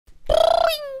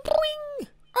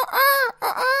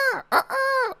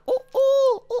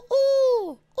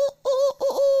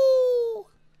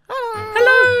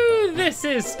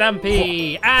is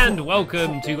Stampy, and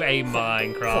welcome to a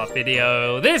Minecraft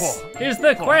video. This is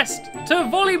the quest to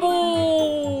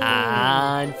volleyball!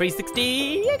 And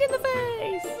 360, egg in the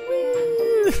face!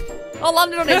 Woo! I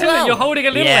landed on it as well! You're holding a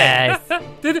little egg!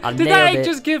 Did that egg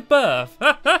just give birth?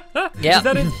 Yeah. Is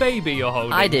that its baby you're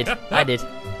holding? I did.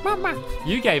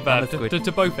 You gave birth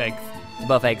to both eggs. To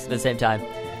both eggs at the same time.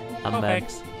 I'm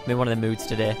in one of the moods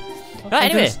today. Right,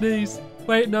 I'm anyway. Sneeze.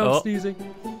 Wait, no, I'm sneezing.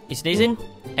 You sneezing?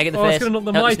 Egg in the I was face. going to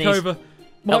knock the mic over.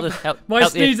 My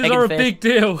sneezes are a big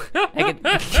deal.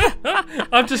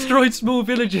 I've destroyed small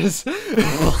villages.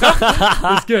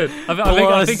 It's good.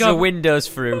 I think the windows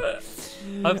through.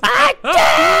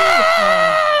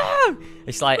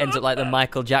 It's like ends up like the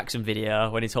Michael Jackson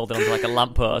video when he's holding onto like a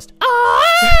lamppost.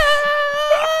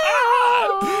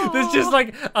 There's just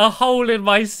like a hole in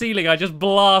my ceiling. I just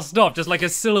blast off, just like a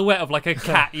silhouette of like a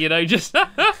cat, you know, just.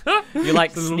 You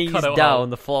like sneeze down,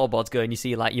 the floorboards go, and you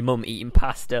see like your mum eating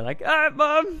pasta, like,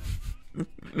 mum.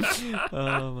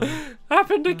 Oh, man.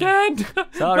 Happened again.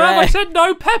 Sorry. Mum, I said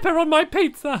no pepper on my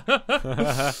pizza.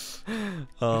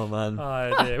 Oh man.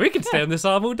 Oh dear. We could stay on this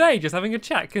arm all day, just having a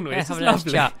chat, couldn't we? Yeah, it's just having a nice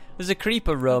lovely. chat. There's a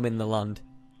creeper roaming the land.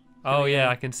 Oh yeah,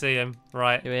 I can see him.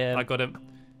 Right, I got him.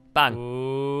 Bang.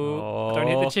 Ooh. Oh. Don't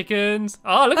hit the chickens.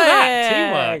 Oh, look at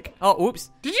that. Teamwork. Oh, oops.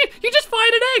 Did you just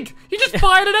fired an egg? You just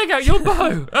fired an egg out your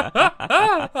bow.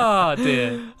 Oh,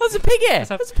 dear. That's a piggy. That's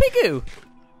a pigoo.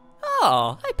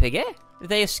 Oh, hi, piggy.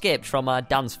 They escaped from our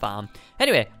dance farm.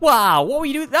 Anyway, wow, what were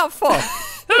you doing that for?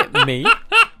 Me.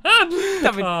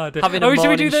 Having a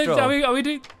morning stroll. Are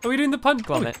we doing the punch?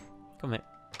 Come on, mate.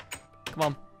 Come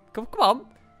on. Come on.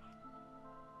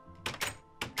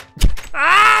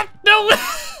 Ah, no.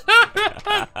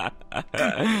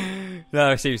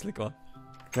 No, seriously, go on.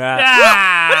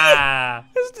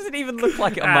 This doesn't even look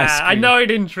like it on my screen. I know I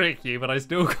didn't trick you, but I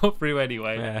still got through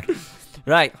anyway. Yeah.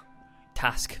 Right.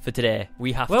 Task for today.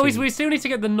 We have to. Well, we still need to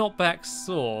get the knockback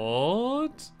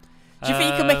sword. Do you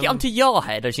think you can make it onto your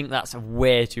head, or do you think that's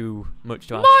way too much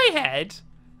to ask? My head?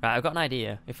 Right, I've got an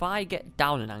idea. If I get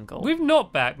down an angle. With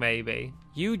knockback, maybe.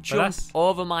 You jump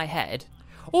over my head.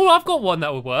 Oh, I've got one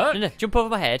that would work. No, jump over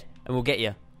my head, and we'll get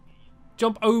you.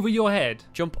 Jump over your head?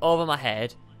 Jump over my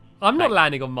head. I'm not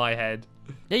landing on my head.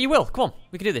 Yeah, you will. Come on,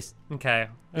 we can do this. Okay.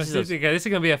 This is going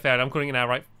to be a fair. I'm calling it now,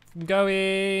 right? I'm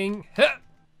going.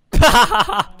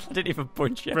 I didn't even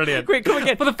punch you. Brilliant. Quick, come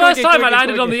again. For the first time, I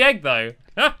landed on the egg, though.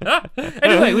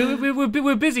 Anyway,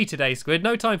 we're busy today, Squid.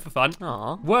 No time for fun.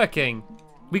 Aww. Working.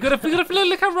 We gotta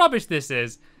look how rubbish this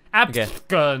is.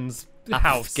 Abgurn's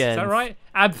house. Is that right?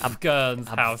 Abgurn's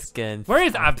house. Where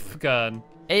is Abgurn?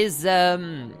 Is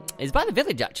by the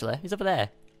village actually. He's over there.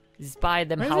 He's by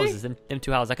them houses, them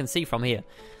two houses. I can see from here.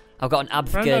 I've got an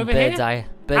Abgurn bird's eye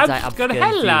Abgurn.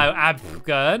 Hello,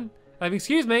 Abgurn.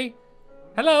 Excuse me.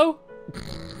 Hello.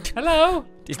 Hello.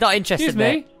 He's not interested. Excuse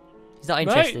me. He's not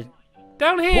interested. Right.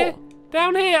 Down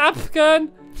here, Abgurn.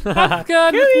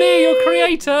 Abgurn with me, your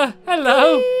creator.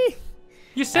 Hello.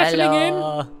 You settling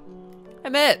in? Hey,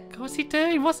 mate. What's he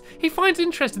doing? He finds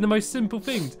interest in the most simple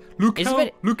things. Look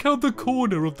how the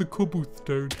corner of the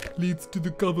cobblestone leads to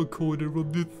the other corner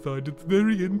on this side. It's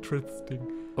very interesting.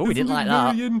 Oh, he didn't like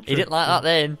that. He didn't like that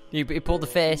then. He pulled the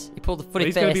face. He pulled the funny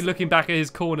face. He's going to be looking back at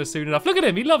his corner soon enough. Look at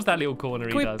him. He loves that little corner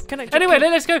he does. Anyway,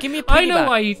 let's go. Give me a piggyback. I know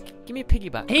why Give me a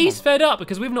piggyback. He's fed up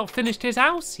because we've not finished his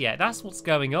house yet. That's what's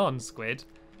going on, Squid.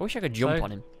 I wish I could jump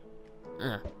on him.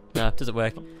 No, it doesn't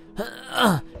work.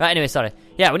 Right, anyway, sorry.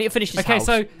 Yeah, we need to finish this house.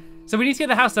 Okay, so we need to get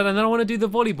the house done, and then I want to do the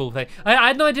volleyball thing. I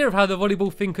had an idea of how the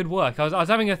volleyball thing could work. I was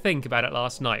having a think about it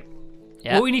last night.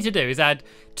 Yeah. What we need to do is add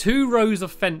 2 rows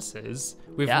of fences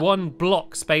with 1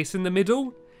 block space in the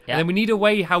middle. Yeah. And then we need a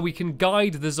way how we can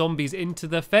guide the zombies into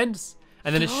the fence.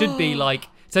 And then it should be like...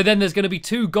 So then there's going to be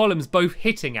 2 golems both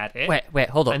hitting at it. Wait,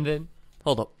 hold up. And then...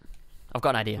 Hold up. I've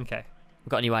got an idea. Okay. I've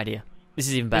got a new idea. This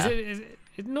is even better. Is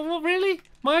it not really?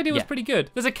 My idea was pretty good.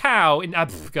 There's a cow in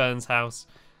Abgurn's house.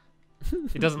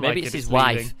 He doesn't like it. Maybe it's his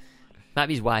wife. Might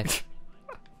be his wife.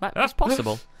 That's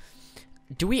possible.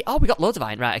 Do we... Oh, we got loads of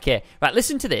iron. Right, okay. Right,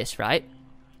 listen to this, right?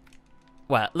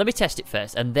 Well, let me test it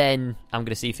first, and then I'm going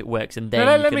to see if it works, and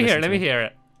then let me hear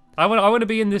it. I want to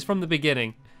be in this from the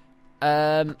beginning.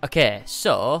 Okay,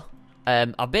 so...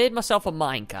 I've made myself a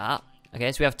minecart.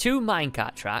 Okay, so we have 2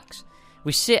 minecart tracks.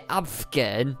 We sit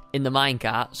Abgurn in the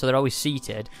minecart, so they're always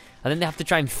seated, and then they have to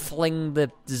try and fling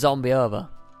the zombie over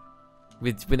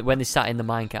when they sat in the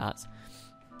minecarts.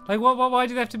 Like, why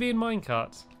do they have to be in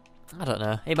minecarts? I don't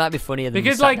know. It might be funnier than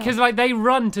because they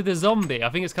run to the zombie. I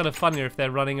think it's kind of funnier if they're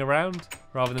running around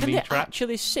rather than being trapped. Can they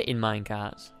actually sit in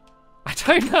minecarts? I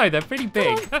don't know. They're pretty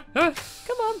big. Come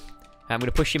on. Right, I'm going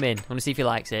to push him in. I want to see if he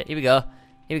likes it. Here we go.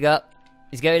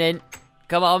 He's going in.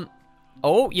 Come on.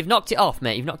 Oh, you've knocked it off,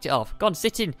 mate. You've knocked it off. Go on,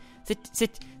 sit in. Sit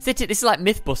it. This is like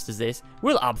Mythbusters, this.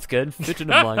 Will Abfgen fit in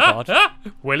a minecart?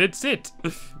 Will it sit?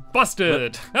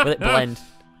 Busted. Will it blend?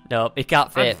 No, it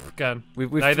can't fit. No,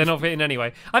 they're not fitting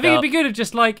anyway. I think it'd be good if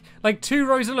just like 2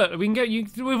 rows of look. We can get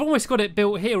we've almost got it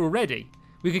built here already.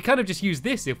 We could kind of just use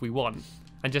this if we want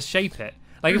and just shape it.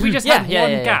 Like if we just had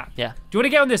one gap. Yeah. Do you want to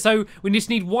get on this? So we just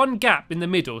need one gap in the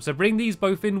middle. So bring these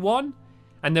both in one.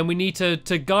 And then we need to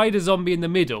guide a zombie in the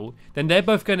middle. Then they're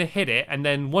both going to hit it, and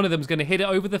then one of them's going to hit it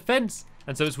over the fence.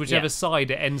 And so it's whichever side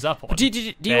it ends up on. But do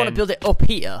you want to build it up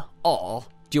here, or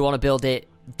do you want to build it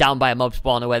down by a mob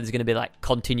spawner where there's going to be like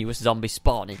continuous zombie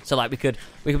spawning? So like we could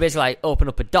basically like open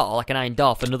up a door, like an iron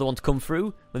door, for another one to come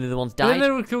through when the other one's died. Then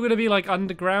they're still going to be like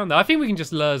underground. Though I think we can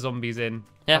just lure zombies in.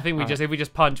 Yeah. I think if we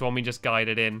just punch one, we just guide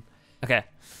it in. Okay.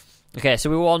 Okay.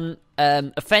 So we want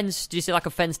a fence. Do you see like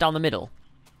a fence down the middle?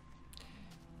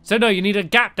 So no, you need a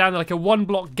gap down, like a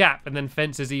 1-block gap, and then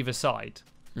fences either side.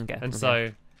 Okay. And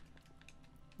so.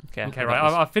 Okay. Right.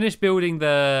 I've finished building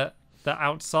the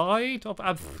outside of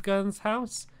Abfgan's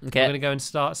house. Okay. I'm gonna go and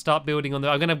start building on the.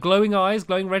 I'm gonna have glowing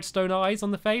redstone eyes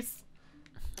on the face.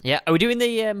 Yeah. Are we doing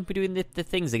the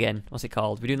things again? What's it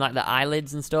called? We're doing like the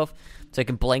eyelids and stuff, so I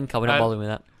can blink. Or we're not bothering with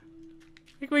that.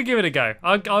 I think we give it a go.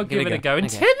 I'll give it a go. And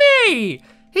okay. Timmy,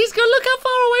 he's gonna look how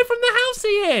far away from the house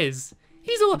he is.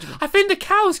 I think the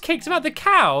cow's kicked him out. The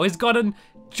cow has gone and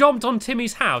jumped on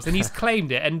Timmy's house and he's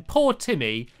claimed it. And poor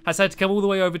Timmy has had to come all the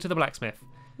way over to the blacksmith.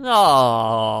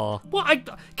 Oh. What?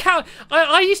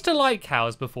 I used to like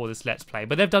cows before this Let's Play,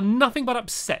 but they've done nothing but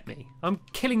upset me. I'm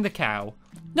killing the cow.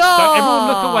 No. So everyone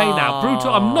look away now.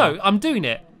 Brutal. I'm doing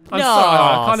it. I'm sorry.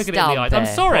 I can't look at it in the eyes. I'm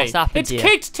sorry. It's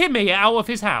kicked Timmy out of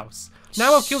his house.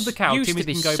 Now I've killed the cow. Timmy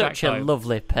can go back home. Such a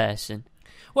lovely person.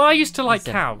 Well, I used to like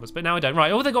cows, but now I don't.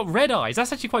 Right, they've got red eyes.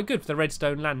 That's actually quite good for the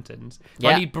redstone lanterns. So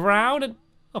I need brown and...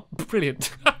 Oh,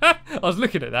 brilliant. I was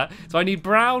looking at that. So I need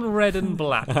brown, red, and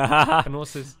black. And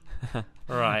also...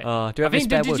 Right. Oh, do you have any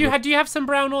spare wood? Do you have some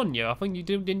brown on you? I think you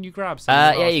did. Didn't you grab some?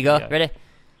 Yeah, you go. Ready?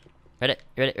 There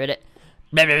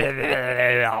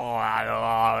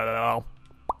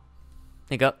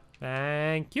you go.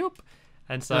 Thank you.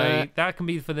 And so that can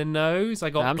be for the nose. I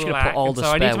got I'm black. just gonna put all the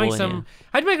I need to make some.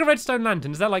 How'd you make a redstone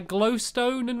lantern? Is that like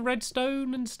glowstone and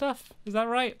redstone and stuff? Is that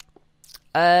right?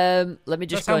 Let me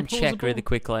just go and check really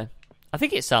quickly. I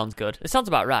think it sounds good. It sounds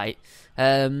about right.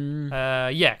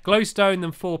 Yeah, glowstone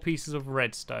and 4 pieces of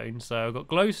redstone. So I've got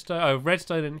glowstone,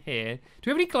 redstone in here. Do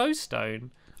we have any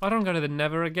glowstone? I don't go to the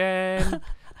Nether again.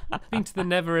 Been to the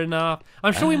Nether enough.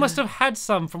 I'm sure we must have had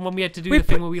some from when we had to do the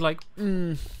thing where we like.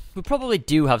 We probably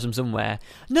do have some somewhere.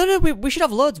 No, we should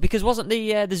have loads because wasn't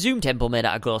the Zoom temple made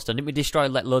out of glowstone? Didn't we destroy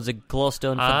loads of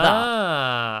glowstone for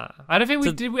that? I don't think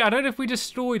we did. I don't know if we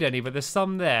destroyed any, but there's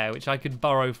some there which I could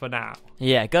borrow for now.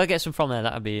 Yeah, go get some from there.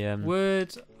 That'd be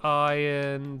wood,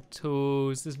 iron,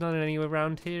 tools. There's none anywhere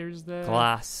around here, is there?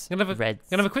 Glass. Gonna have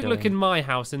a quick look in my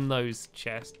house in those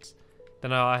chests.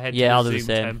 Then I'll head to the Zoom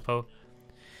temple.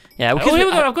 Yeah, I've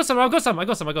got some.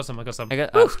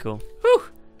 That's cool. Woo!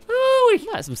 Ooh-wee.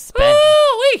 That's some spare.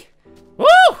 Ooh-wee. Woo!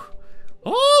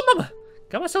 Oh, mama.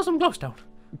 Got myself some glowstone.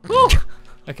 Woo!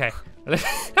 Okay. I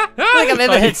think I've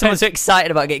never heard someone so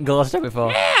excited about getting glowstone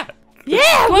before. Yeah!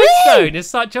 Glowstone is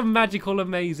such a magical,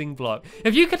 amazing block.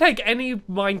 If you could take any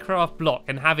Minecraft block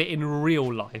and have it in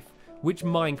real life, which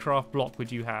Minecraft block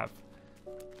would you have?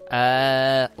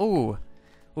 Oh,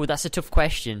 that's a tough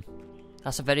question.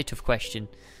 That's a very tough question.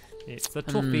 It's a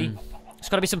toughie. It's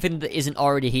got to be something that isn't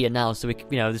already here now. So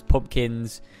there's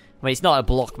pumpkins. I mean, it's not a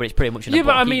block, but it's pretty much in a block.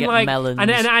 Yeah, but I mean, like, melons. and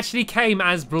it actually came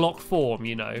as block form,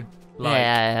 you know. Like,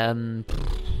 yeah.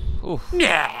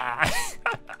 Yeah.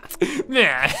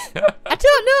 Yeah. I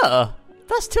don't know.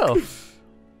 That's tough.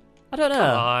 I don't know.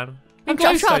 Come on.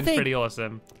 Glowstone's pretty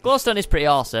awesome. Glowstone is pretty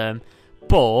awesome,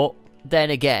 but then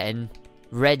again,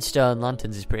 redstone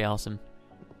lanterns is pretty awesome.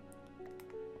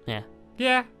 Yeah.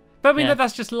 Yeah. But I mean,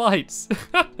 that's just lights.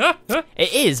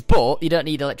 It is, but you don't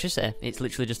need electricity. It's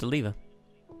literally just a lever.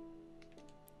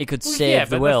 It could save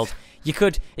the world. You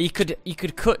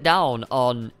could cut down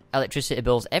on electricity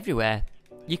bills everywhere.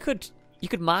 You could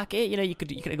mark it. You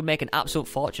could make an absolute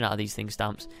fortune out of these things.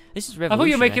 Stamps. This is revolutionary. I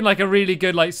thought you were making like a really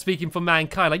good, like, speaking for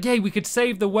mankind. Like, yeah, we could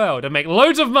save the world and make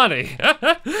loads of money.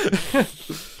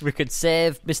 We could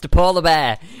save Mr. Polar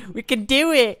Bear. We can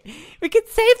do it. We can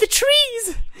save the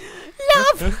trees.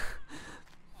 Love.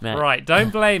 Right,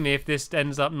 don't blame me if this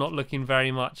ends up not looking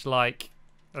very much like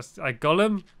a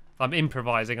golem. I'm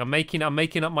improvising. I'm making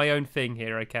up my own thing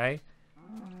here. Okay.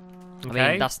 I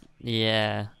mean,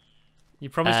 yeah. You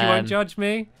promise you won't judge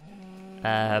me?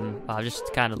 I've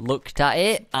just kind of looked at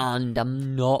it, and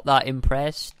I'm not that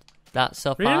impressed. That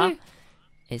so far. Really?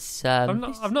 It's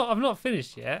I've not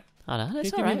finished yet. I know. It's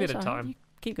Give alright. me a bit of time.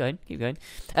 Keep going.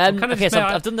 kind of Okay, so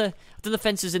smell- I've done the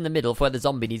fences in the middle for where the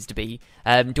zombie needs to be.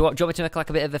 Do you want me to make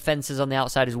like a bit of the fences on the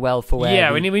outside as well for where?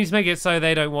 Yeah, we need to make it so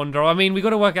they don't wander. I mean, we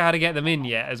got to work out how to get them in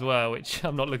yet as well, which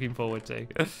I'm not looking forward to.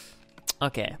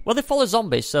 Okay. Well, they follow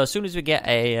zombies, so as soon as we get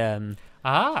a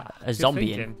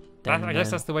zombie in, then, I guess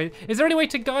that's the way. Is there any way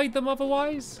to guide them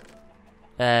otherwise?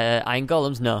 iron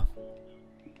golems, no,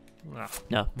 Ah.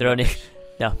 no, they're only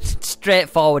no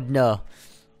straightforward, no.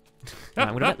 Right,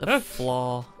 I'm gonna get the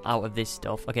floor out of this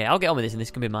stuff. Okay, I'll get on with this, and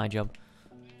this can be my job.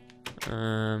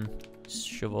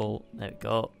 Shovel. There we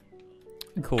go.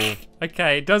 Cool.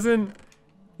 Okay, it doesn't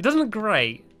look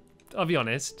great. I'll be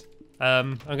honest.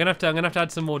 I'm gonna have to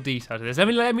add some more detail to this.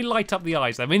 Let me light up the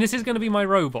eyes. I mean, this is gonna be my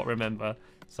robot, remember?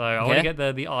 So I want to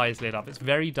get the eyes lit up. It's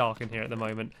very dark in here at the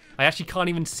moment. I actually can't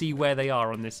even see where they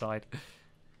are on this side.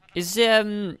 Is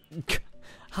how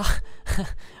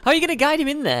are you gonna guide him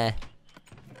in there?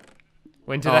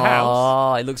 Went to the house.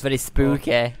 Oh, it looks very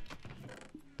spooky.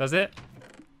 Does it?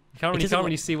 You can't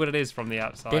really see what it is from the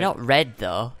outside. They're not red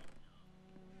though.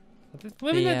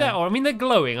 I mean, they're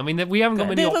glowing. I mean, we haven't got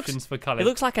many options for colours. It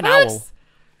looks like an owl.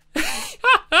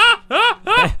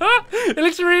 It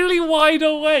looks really wide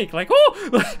awake, like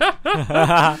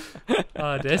oh.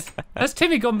 Oh, has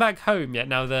Timmy gone back home yet?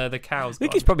 Now the cow's. I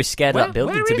think he's probably scared of that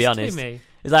building. To be honest, Timmy?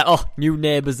 He's like, oh, new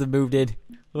neighbours have moved in.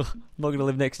 Ugh, I'm not gonna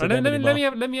live next to them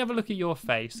anymore. Let me have a look at your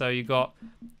face. So you got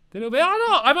a little bit.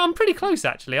 Oh no, I'm pretty close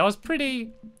actually. I was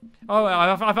pretty. Oh,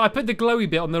 I put the glowy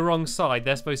bit on the wrong side.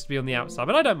 They're supposed to be on the outside,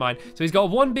 but I don't mind. So he's got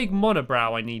one big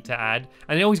monobrow I need to add,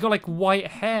 and he's got like white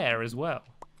hair as well.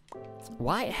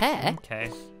 White hair?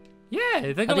 Okay.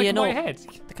 Yeah, they got like white heads.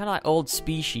 They're kind of like old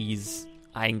species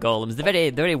iron golems.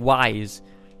 They're very wise.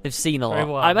 They've seen a lot. Very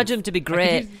wise. I imagine them to be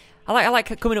great. I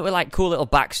like coming up with like cool little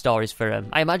backstories for them.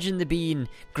 I imagine them being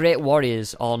great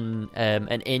warriors on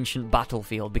an ancient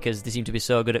battlefield because they seem to be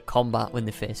so good at combat when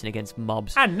they're facing against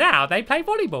mobs. And now they play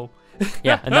volleyball.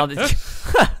 Yeah, and now this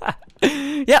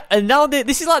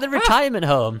is like the retirement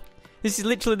home. This is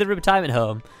literally the retirement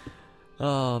home.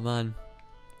 Oh man,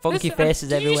 funky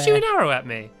faces everywhere. Did you shoot an arrow at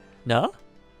me? No.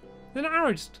 An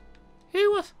arrow just.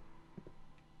 Who was?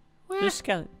 Where? Just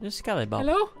Skelly Bob.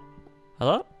 Hello?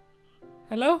 Hello?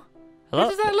 Hello? Hello?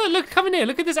 What is that? Look, come in here.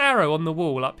 Look at this arrow on the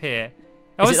wall up here.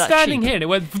 I was that standing sheep? here and it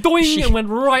went doing and went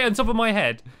right on top of my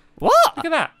head. What? Look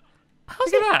at that.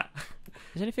 Look at that.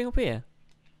 Is anything up here?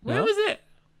 Where was it?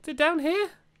 Is it down here?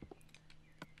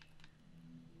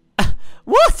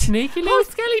 What? Sneaky little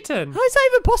skeleton. How is that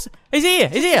even possible? He's here.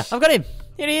 He's here. I've got him.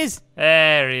 Here he is.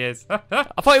 There he is. I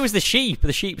thought it was the sheep.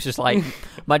 The sheep's just like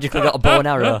magically got a bow and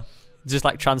arrow. Just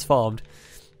like transformed.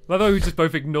 I thought we just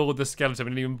both ignored the skeleton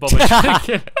and didn't even bother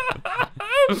checking.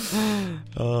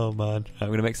 Oh man, I'm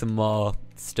gonna make some more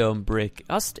stone brick.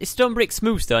 It's stone brick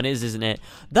smooth stone, isn't it?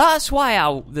 That's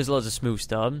why there's loads of smooth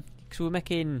stone because we're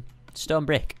making stone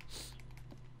brick.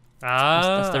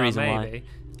 That's the reason maybe.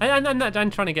 Why.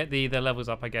 I'm trying to get the levels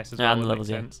up, I guess, as well. And the levels,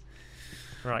 yeah.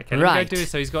 Right, okay, let's go do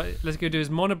so. Let's go do his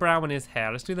monobrow and his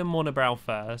hair. Let's do the monobrow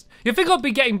first. You think I'd be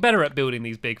getting better at building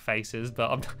these big faces,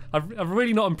 but I've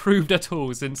really not improved at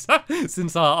all since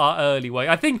our early way.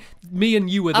 I think me and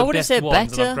you were the best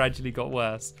ones, and I've gradually got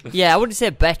worse. Yeah, I wouldn't say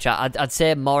better. I'd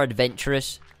say more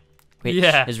adventurous, which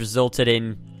has resulted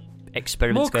in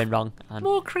experiments going wrong. And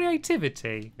more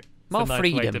creativity. More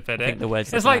freedom. I think the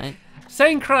words. It's like.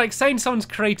 Saying someone's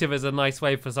creative is a nice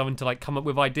way for someone to like come up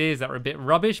with ideas that are a bit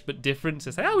rubbish but different.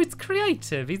 To say, oh, it's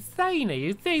creative, it's zany,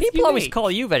 it's People unique. always call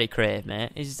you very creative,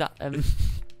 mate. Is that?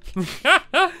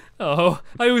 Oh,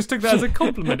 I always took that as a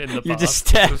compliment in the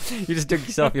past. You just dug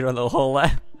yourself your own little hole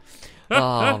there.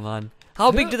 Oh man,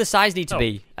 how big do the size need to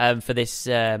be for this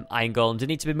iron golem? Do they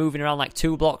need to be moving around like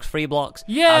 2 blocks, 3 blocks?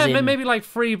 Yeah, maybe like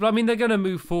 3. But I mean, they're gonna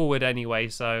move forward anyway,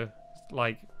 so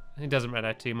like it doesn't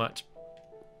matter too much.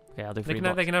 Okay, I'll do 3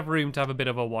 They can have room to have a bit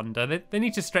of a wander. They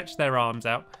need to stretch their arms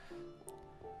out.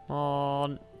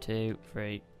 1, 2,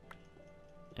 3.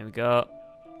 There we go.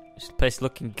 This place is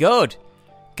looking good.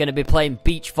 Gonna be playing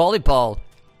beach volleyball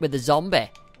with the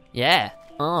zombie. Yeah.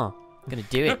 Oh, gonna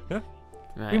do it.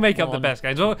 Right, we make up the best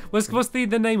games. What's the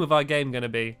name of our game gonna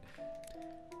be?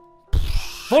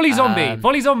 Volley zombie.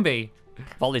 Volley zombie.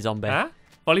 Volley zombie. Huh?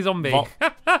 Volley zombie.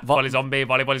 Volley zombie,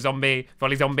 volley zombie,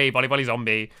 volley zombie, volley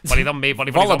zombie, volley zombie,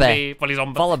 volley zombie, volley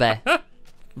zombie. Volley.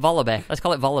 Volley. Let's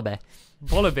call it volley.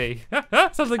 Wallaby.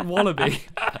 Sounds like wallaby.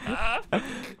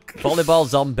 Volleyball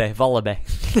zombie, volley.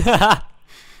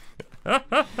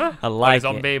 I like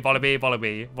zombie, it. Volley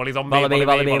zombie, volley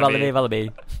zombie,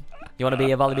 volley. You want to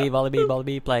be a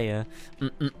volleyball player?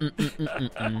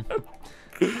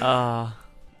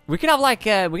 We can have like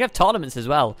we can have tournaments as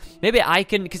well. Maybe I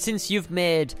can, cause since you've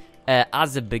made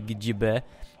Azerbaijan,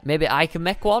 maybe I can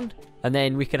make one, and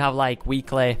then we can have like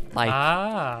weekly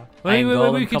like.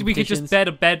 We could just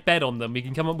bet on them. We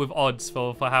can come up with odds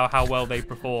for how well they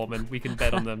perform, and we can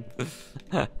bet on them.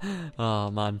 Oh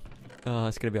man,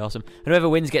 it's gonna be awesome. And whoever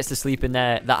wins gets to sleep in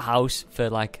that house for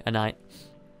like a night,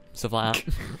 stuff like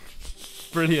that.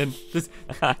 Brilliant.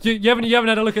 You haven't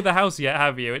had a look at the house yet,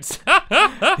 have you? It's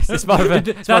more of a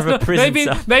prison.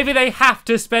 Maybe they have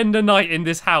to spend a night in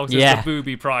this house as the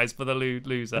booby prize for the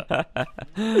loser.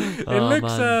 It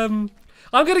looks. Man.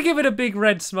 I'm gonna give it a big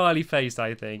red smiley face.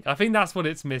 I think that's what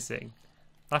it's missing.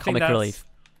 Comic relief.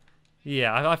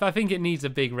 Yeah, I think it needs a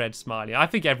big red smiley. I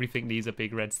think everything needs a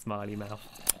big red smiley mouth.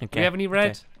 Okay. Do you have any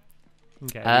red?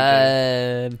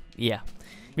 Okay. Yeah.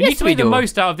 We need to make the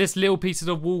most out of this little pieces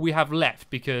of wall we have left,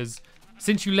 because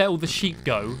since you let all the sheep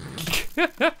go,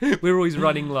 we're always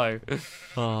running low.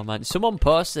 Oh man, someone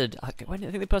posted. I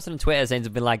think they posted on Twitter saying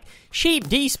something like sheep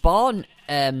despawn.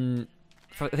 I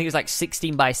think it was like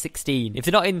 16 by 16. If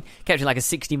they're not kept in like a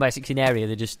 16 by 16 area,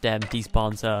 they just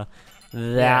despawn. So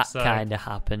that kind of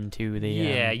happened to the.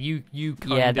 You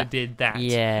kind of did that.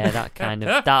 Yeah, that kind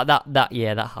of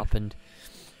that happened.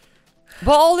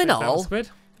 But all in all.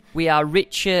 We are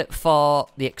richer for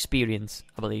the experience,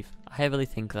 I believe. I heavily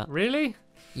think that. Really?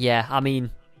 Yeah, I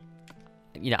mean,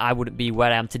 I wouldn't be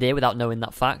where I am today without knowing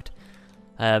that fact.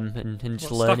 And just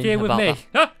learning about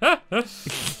that. Right,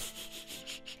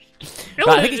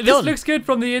 I think it's done. This looks good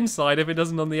from the inside if it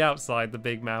doesn't on the outside, the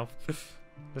big mouth.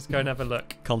 Let's go and have a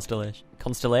look.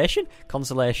 Constellation?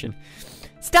 Consolation.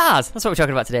 Stars! That's what we're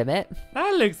talking about today, mate.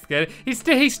 That looks good. He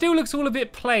still looks all a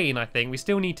bit plain, I think. We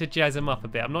still need to jazz him up a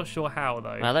bit. I'm not sure how,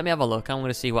 though. Right, let me have a look. I'm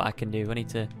going to see what I can do. I need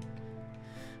to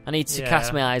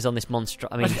cast my eyes on this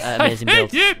amazing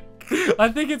build. I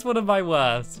think it's one of my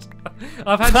worst.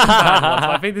 I've had some bad ones, but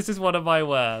I think this is one of my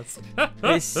worst.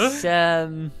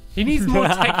 He needs more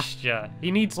texture.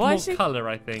 He needs more colour,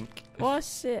 I think.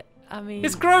 What's it? I mean...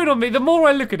 It's growing on me. The more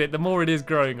I look at it, the more it is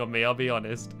growing on me, I'll be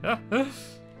honest.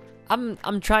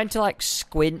 I'm trying to like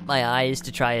squint my eyes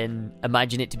to try and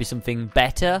imagine it to be something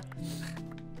better,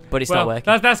 but it's not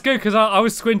working. That's good, because I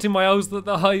was squinting my eyes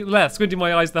squinting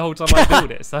my eyes the whole time I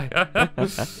built it. So.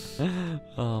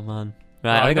 Oh man!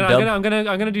 Right, I'm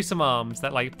gonna do some arms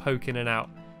that like poke in and out.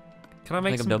 Can I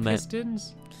make some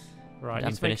pistons? Right,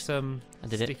 let's make some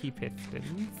sticky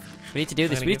pistons. We need to do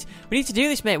this. We need to do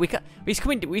this, mate.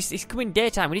 It's coming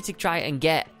daytime. We need to try and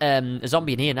get a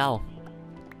zombie in here now.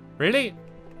 Really?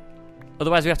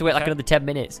 Otherwise, we have to wait like another 10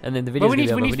 minutes, and then the video. Well, we need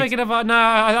to make it about. No,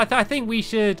 I think we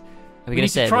should. We need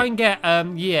to try and get.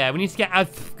 We need to get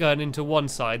Afghan into one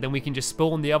side, then we can just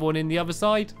spawn the other one in the other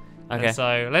side. Okay. And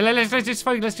so let's just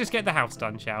focus. Let's just get the house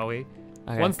done, shall we?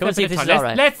 Okay. One step at a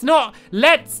time.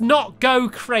 Let's not go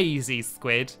crazy,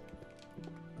 Squid.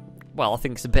 Well, I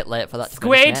think it's a bit late for that.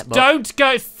 Squid, don't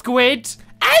go, Squid.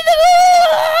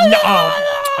 No,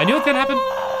 I knew it was going to happen.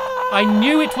 I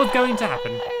knew it was going to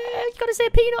happen. You gotta say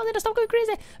peanut and then stop going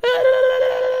crazy.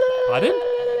 Pardon?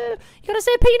 You gotta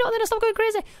say peanut and then stop going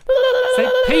crazy. Say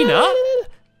peanut?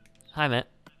 Hi, mate.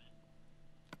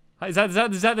 Is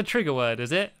that the trigger word?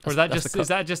 Is it? Or is that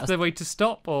just the way to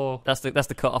stop? Or that's the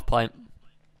cut off point.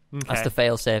 Okay. That's the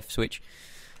fail safe switch.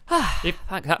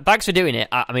 Thanks for doing it.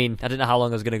 I mean, I didn't know how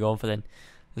long I was gonna go on for then.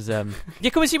 Yeah,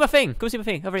 come and see my thing. Come and see my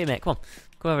thing. Over here, mate. Come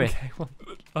over here. Okay, well,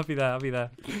 I'll be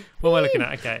there. What am I looking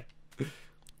at? Okay.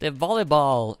 The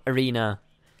volleyball arena.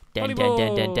 Zombie goes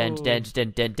in here.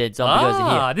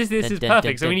 This is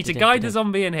perfect. So we need to guide the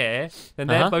zombie in here. Then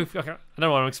they're both. I don't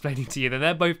know what I'm explaining to you. Then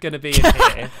they're both going to be in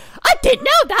here. I didn't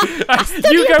know that. I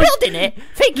studied building it,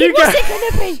 thinking what's it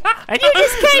going to be, and you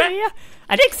just came here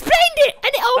and explained it,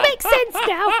 and it all makes sense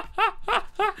now.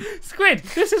 Squid,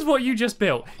 this is what you just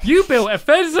built. You built a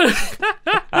fence.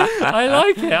 I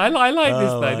like it. I like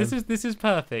this though. This is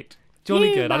perfect.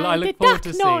 Jolly good. I look forward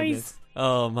to seeing this.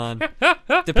 Oh man,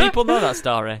 do people know that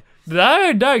story?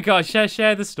 No, guys,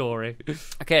 share the story.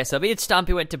 Okay, so me and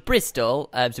Stampy went to Bristol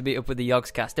to meet up with the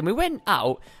Yogscast, and we went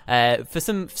out for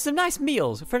some nice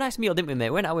meals. For a nice meal, didn't we, mate?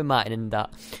 We went out with Martin and that.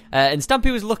 And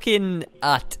Stampy was looking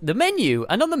at the menu,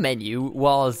 and on the menu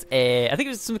was I think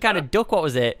it was some kind of duck. What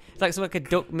was it? It's like some like a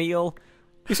duck meal.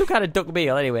 It was some kind of duck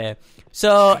meal, anyway.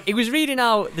 So he was reading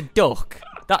out the duck,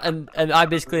 and I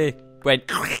basically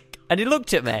went, and he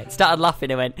looked at me, started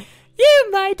laughing, and went, "You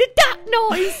made a duck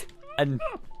noise," and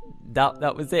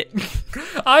that was it.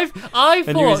 I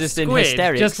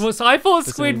thought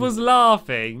Squid was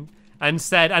laughing, and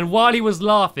said, and while he was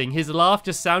laughing, his laugh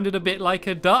just sounded a bit like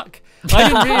a duck. I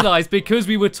didn't realise because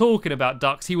we were talking about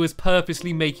ducks, he was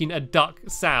purposely making a duck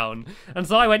sound. And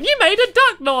so I went, you made a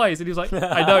duck noise. And he was like,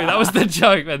 I know, that was the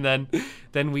joke. And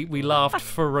then we laughed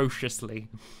ferociously.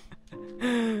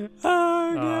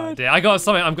 Oh, dear. I got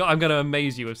something. I'm going to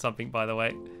amaze you with something, by the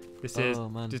way. This is,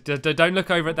 just, don't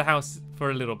look over at the house for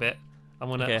a little bit.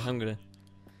 Okay, I'm going to.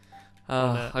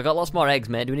 I got lots more eggs,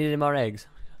 mate. Do we need any more eggs?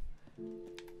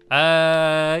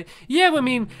 Yeah, I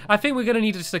mean, I think we're going to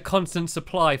need just a constant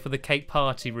supply for the cake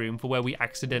party room for where we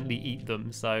accidentally eat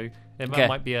them, so it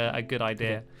might be a good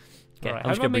idea. Okay, right,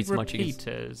 I'm just going to make some more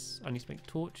repeaters. I need to make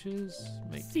torches.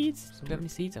 Make seeds. Do you have any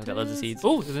seeds? I've got loads of seeds.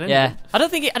 Oh, there's an yeah. I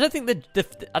don't think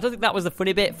that was the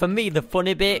funny bit. For me, the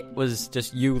funny bit was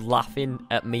just you laughing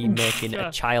at me making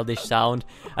a childish sound,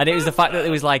 and it was the fact that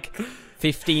there was like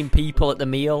 15 people at the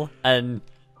meal and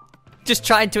just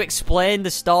trying to explain the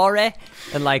story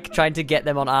and like trying to get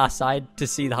them on our side to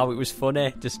see how it was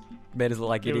funny just made us look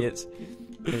like idiots.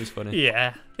 It was funny.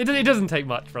 Yeah, it doesn't take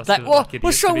much for us like, to look like idiots.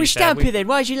 What's wrong with Stampy then?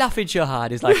 Why is you laughing so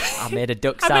hard? It's like, I made a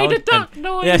duck sound. I made a duck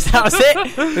noise. Yes, that was it.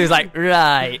 He was like,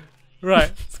 right.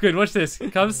 It's good. Watch this.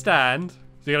 Come stand. So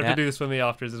you're going to have to do this for me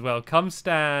afterwards as well. Come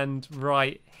stand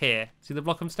right here. See the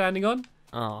block I'm standing on?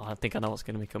 Oh, I think I know what's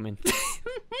going to be coming.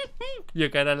 You're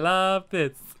going to love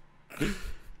this.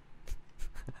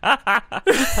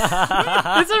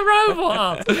 It's a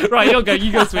robot. Right, you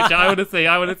go switch it. I want to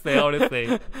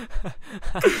see.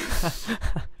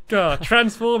 God,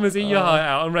 Transformers, eat your heart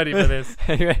out. I'm ready for this.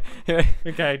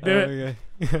 Okay, do it.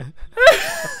 Okay.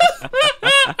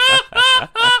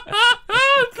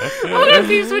 I want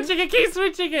to keep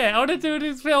switching it. I want to do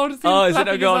this. I want to see. Oh, is it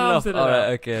not going off? All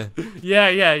right, okay. Yeah.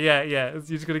 You're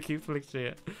just gonna keep switching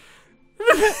it.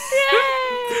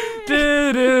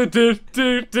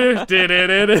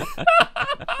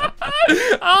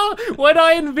 Oh, when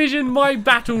I envisioned my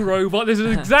battle robot, this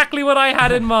is exactly what I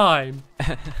had in mind.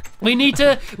 We need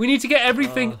to get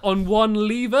everything on one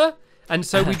lever, and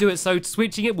so we do it so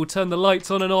switching it will turn the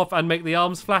lights on and off and make the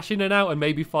arms flash in and out and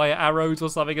maybe fire arrows or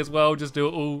something as well. Just do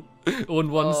it all on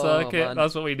one circuit. Man.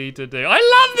 That's what we need to do.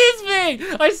 I love this thing.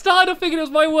 I started thinking it was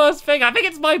my worst thing. I think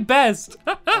it's my best.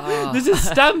 This is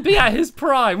Stampy at his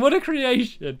prime. What a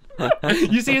creation.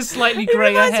 You see his slightly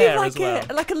greyer hair like as well.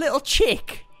 Like a little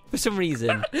chick for some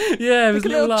reason. Yeah, it was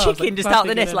like a little chicken like just out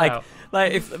the nest. Like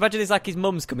if imagine it's like his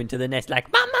mum's coming to the nest like,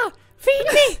 Mama, feed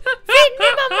me,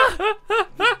 Mama.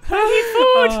 I need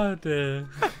food. Oh dear.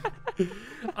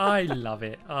 I love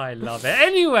it.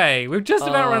 Anyway, we've just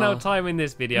about run out of time in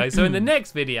this video. So in the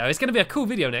next video, it's going to be a cool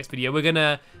video next video. We're going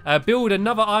to build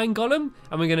another iron golem,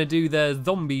 and we're going to do the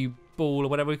zombie ball or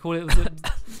whatever we call it.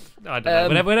 I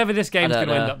don't know. Whatever this game's going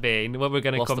to end up being, what we're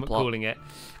going to calling it.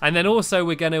 And then also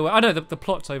we're going to... I know the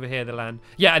plot's over here, the land.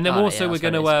 Yeah, and then also we're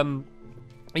going to...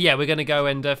 we're going to go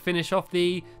and finish off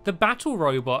the battle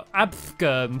robot,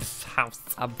 Abfgern's house.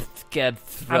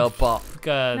 Abfgern's robot.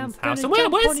 Abfgern's house. And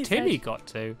where's Timmy got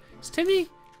to?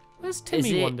 Where's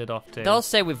Timmy wandered off to? They'll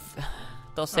say we've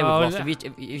lost. Have you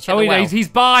checked the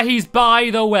well? He's by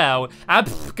the well.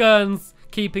 Abfgern's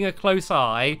keeping a close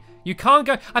eye. You can't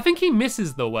go. I think he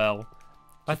misses the well.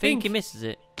 I think he misses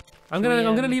it. I'm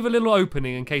gonna leave a little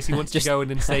opening in case he wants to go in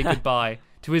and say goodbye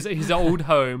to his old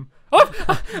home. Oh!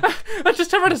 I just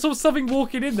turned around and saw something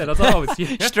walking in there. I was like, oh, it's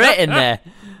you. Straight in there.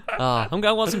 Oh, I'm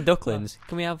going to want some ducklings.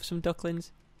 Can we have some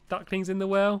ducklings? Ducklings in the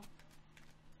well?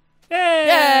 Yay!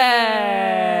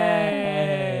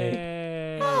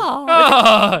 Yay!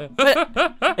 Oh.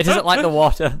 It doesn't like the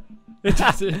water. It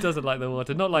doesn't like the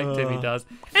water. Not like Timmy does.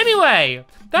 Anyway,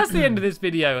 that's the end of this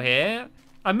video here.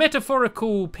 A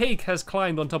metaphorical pig has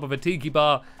climbed on top of a tiki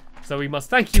bar. So we must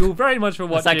thank you all very much for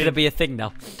watching. Is that going to be a thing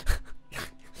now?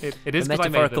 It is. The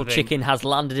metaphorical chicken has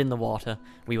landed in the water.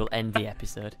 We will end the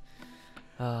episode.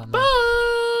 Bye!